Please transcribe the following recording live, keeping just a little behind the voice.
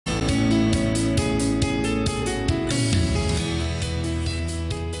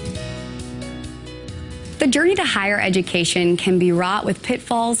the journey to higher education can be wrought with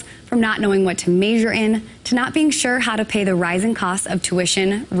pitfalls, from not knowing what to major in to not being sure how to pay the rising costs of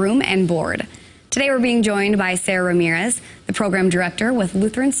tuition, room, and board. Today we're being joined by Sarah Ramirez, the program director with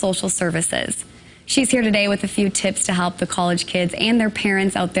Lutheran Social Services. She's here today with a few tips to help the college kids and their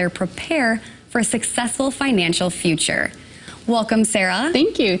parents out there prepare for a successful financial future. Welcome, Sarah.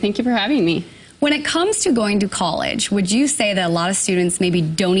 Thank you. Thank you for having me. When it comes to going to college, would you say that a lot of students maybe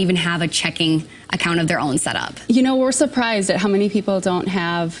don't even have a checking account of their own set up? You know, we're surprised at how many people don't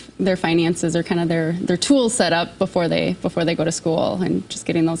have their finances or kind of their tools set up before they go to school, and just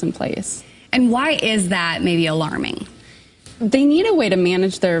getting those in place. And why is that maybe alarming? They need a way to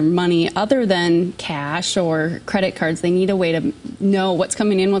manage their money other than cash or credit cards. They need a way to know what's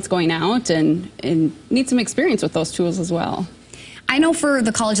coming in, what's going out, and need some experience with those tools as well. I know for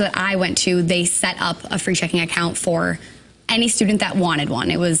the college that I went to, they set up a free checking account for any student that wanted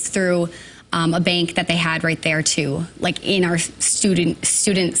one. It was through a bank that they had right there too, like in our student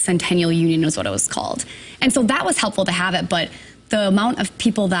centennial union is what it was called. And so that was helpful to have it, but the amount of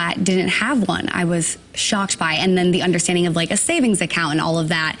people that didn't have one, I was shocked by. And then the understanding of like a savings account and all of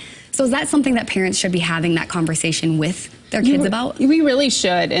that. So is that something that parents should be having that conversation with their kids about? We really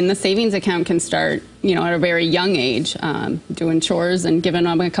should. And the savings account can start, you know, at a very young age, doing chores and giving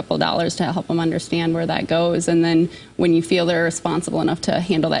them a couple dollars to help them understand where that goes. And then when you feel they're responsible enough to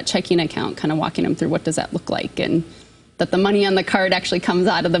handle that checking account, kind of walking them through what does that look like, and that the money on the card actually comes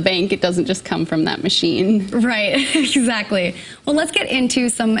out of the bank. It doesn't just come from that machine. Right, exactly. Well, let's get into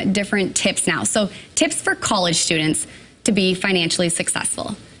some different tips now. So tips for college students to be financially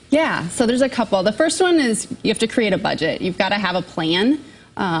successful. Yeah, so there's a couple. The first one is you have to create a budget. You've got to have a plan.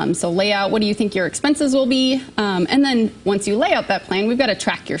 So lay out what do you think your expenses will be. And then once you lay out that plan, we've got to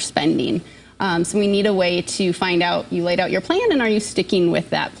track your spending. So we need a way to find out, you laid out your plan, and are you sticking with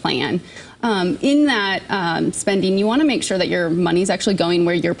that plan? In that spending, you want to make sure that your money's actually going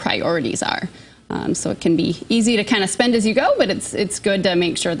where your priorities are. So it can be easy to kind of spend as you go, but it's good to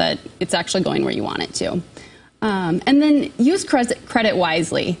make sure that it's actually going where you want it to. And then use credit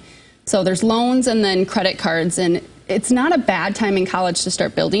wisely. So there's loans and then credit cards, and it's not a bad time in college to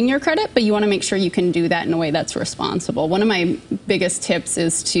start building your credit, but you want to make sure you can do that in a way that's responsible. One of my biggest tips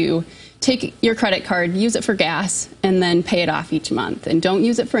is to take your credit card, use it for gas, and then pay it off each month. And don't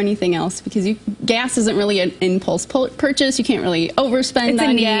use it for anything else, because gas isn't really an impulse purchase. You can't really overspend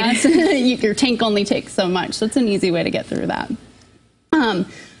on gas. Your tank only takes so much. So it's an easy way to get through that.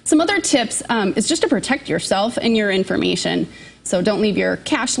 Some other tips is just to protect yourself and your information. So don't leave your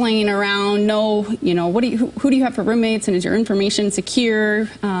cash laying around. Know, you know, who do you have for roommates, and is your information secure?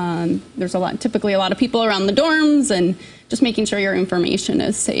 There's typically a lot of people around the dorms, and just making sure your information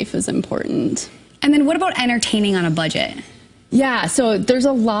is safe is important. And then what about entertaining on a budget? Yeah, so there's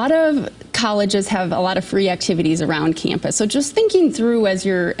a lot of colleges have a lot of free activities around campus. So just thinking through as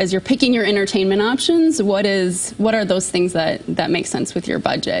you're picking your entertainment options, what are those things that make sense with your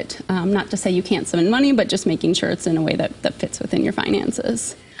budget? Not to say you can't spend money, but just making sure it's in a way that fits within your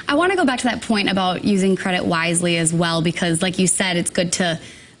finances. I want to go back to that point about using credit wisely as well, because like you said, it's good to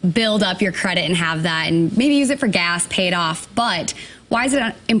build up your credit and have that, and maybe use it for gas, pay it off. But why is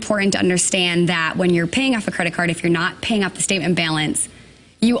it important to understand that when you're paying off a credit card, if you're not paying off the statement balance,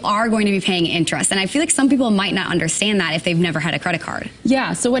 you are going to be paying interest? And I feel like some people might not understand that if they've never had a credit card.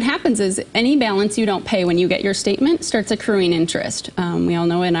 Yeah, so what happens is any balance you don't pay when you get your statement starts accruing interest. We all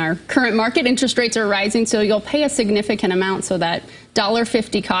know in our current market, interest rates are rising, so you'll pay a significant amount, so that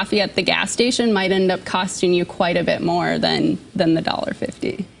 $1.50 coffee at the gas station might end up costing you quite a bit more than the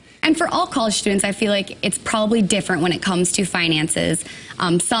 $1.50. And for all college students, I feel like it's probably different when it comes to finances.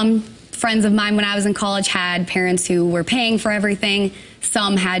 Some friends of mine when I was in college had parents who were paying for everything.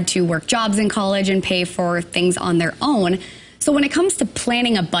 Some had to work jobs in college and pay for things on their own. So when it comes to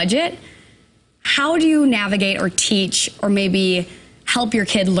planning a budget, how do you navigate or teach or maybe help your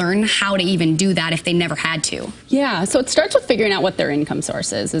kid learn how to even do that if they never had to? Yeah, so it starts with figuring out what their income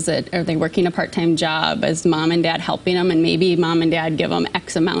source is. Are they working a part-time job? Is mom and dad helping them? And maybe mom and dad give them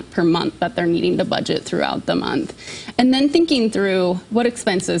X amount per month that they're needing to budget throughout the month. And then thinking through what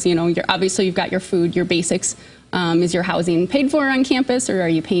expenses, you know, obviously you've got your food, your basics. Is your housing paid for on campus, or are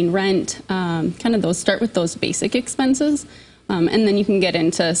you paying rent? Kind of start with those basic expenses. And then you can get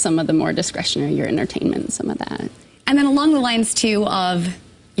into some of the more discretionary, your entertainment, some of that. And then along the lines, too, of,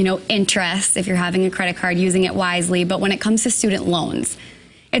 you know, interest, if you're having a credit card, using it wisely. But when it comes to student loans,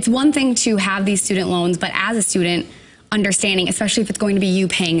 it's one thing to have these student loans, but as a student, understanding, especially if it's going to be you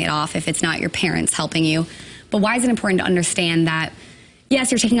paying it off, if it's not your parents helping you. But why is it important to understand that yes,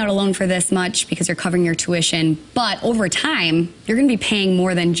 you're taking out a loan for this much because you're covering your tuition, but over time, you're going to be paying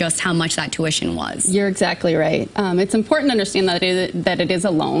more than just how much that tuition was. You're exactly right. It's important to understand that it is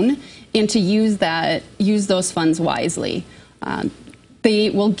a loan and to use those funds wisely.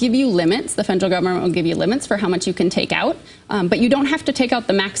 They will give you limits. The federal government will give you limits for how much you can take out, but you don't have to take out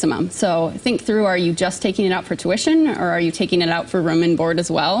the maximum. So think through, are you just taking it out for tuition, or are you taking it out for room and board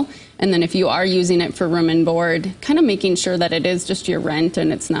as well? And then if you are using it for room and board, kind of making sure that it is just your rent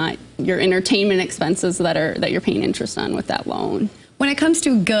and it's not your entertainment expenses that you're paying interest on with that loan. When it comes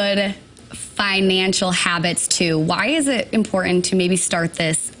to good financial habits too, why is it important to maybe start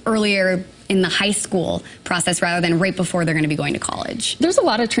this earlier in the high school process rather than right before they're going to be going to college? There's a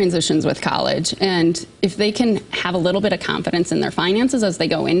lot of transitions with college, and if they can have a little bit of confidence in their finances as they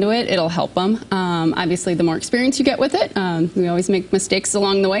go into it, it'll help them. Obviously, the more experience you get with it, we always make mistakes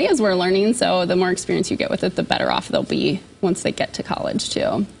along the way as we're learning, so the more experience you get with it, the better off they'll be once they get to college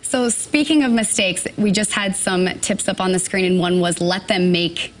too. So speaking of mistakes, we just had some tips up on the screen, and one was let them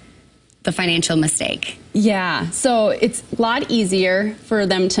make the financial mistake. Yeah, so it's a lot easier for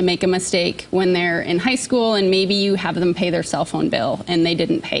them to make a mistake when they're in high school and maybe you have them pay their cell phone bill and they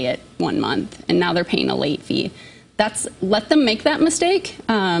didn't pay it 1 month and now they're paying a late fee. Let them make that mistake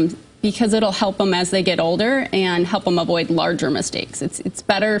because it'll help them as they get older and help them avoid larger mistakes. It's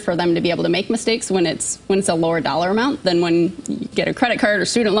better for them to be able to make mistakes when it's a lower dollar amount than when you get a credit card or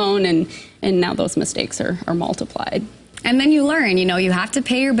student loan and now those mistakes are multiplied. And then you learn, you have to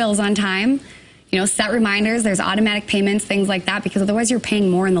pay your bills on time, set reminders, there's automatic payments, things like that, because otherwise you're paying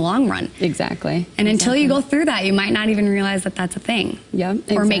more in the long run. Exactly. And until you go through that, you might not even realize that that's a thing. Yeah,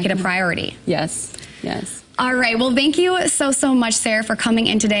 exactly. Or make it a priority. Yes, yes. All right, well, thank you so much, Sarah, for coming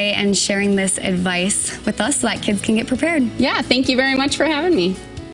in today and sharing this advice with us so that kids can get prepared. Yeah, thank you very much for having me.